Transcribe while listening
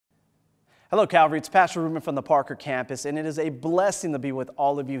Hello, Calvary. It's Pastor Ruben from the Parker campus, and it is a blessing to be with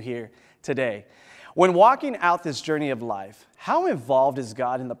all of you here today. When walking out this journey of life, how involved is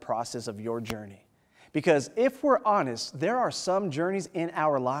God in the process of your journey? Because if we're honest, there are some journeys in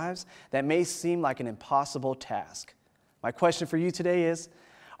our lives that may seem like an impossible task. My question for you today is,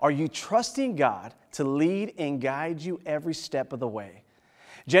 are you trusting God to lead and guide you every step of the way?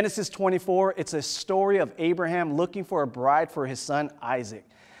 Genesis 24, it's a story of Abraham looking for a bride for his son Isaac.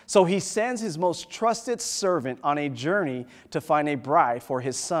 So he sends his most trusted servant on a journey to find a bride for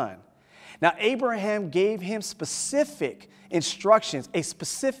his son. Now, Abraham gave him specific instructions, a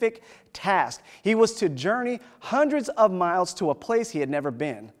specific task. He was to journey hundreds of miles to a place he had never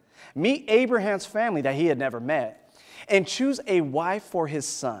been, meet Abraham's family that he had never met, and choose a wife for his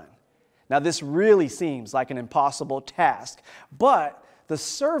son. Now, this really seems like an impossible task, but the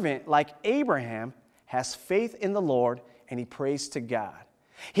servant, like Abraham, has faith in the Lord and he prays to God.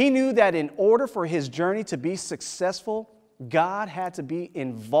 He knew that in order for his journey to be successful, God had to be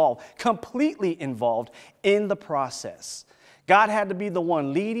involved, completely involved in the process. God had to be the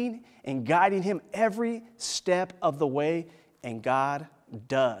one leading and guiding him every step of the way, and God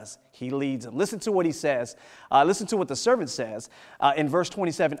does. He leads him. Listen to what he says. Listen to what the servant says in verse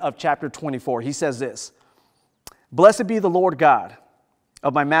 27 of chapter 24. He says this, "Blessed be the Lord God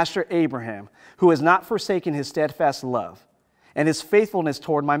of my master Abraham, who has not forsaken his steadfast love and his faithfulness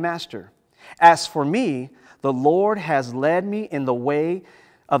toward my master. As for me, the Lord has led me in the way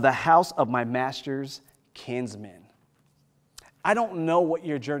of the house of my master's kinsmen." I don't know what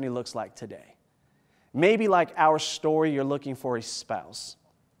your journey looks like today. Maybe like our story, you're looking for a spouse.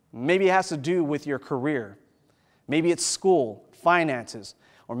 Maybe it has to do with your career. Maybe it's school, finances,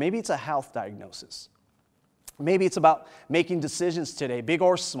 or maybe it's a health diagnosis. Maybe it's about making decisions today, big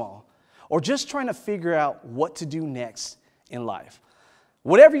or small, or just trying to figure out what to do next in life.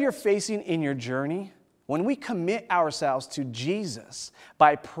 Whatever you're facing in your journey, when we commit ourselves to Jesus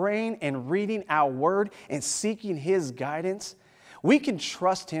by praying and reading our word and seeking his guidance, we can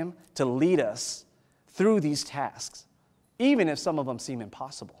trust him to lead us through these tasks, even if some of them seem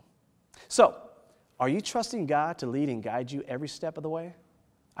impossible. So, are you trusting God to lead and guide you every step of the way?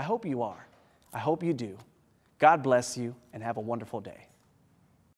 I hope you are. I hope you do. God bless you and have a wonderful day.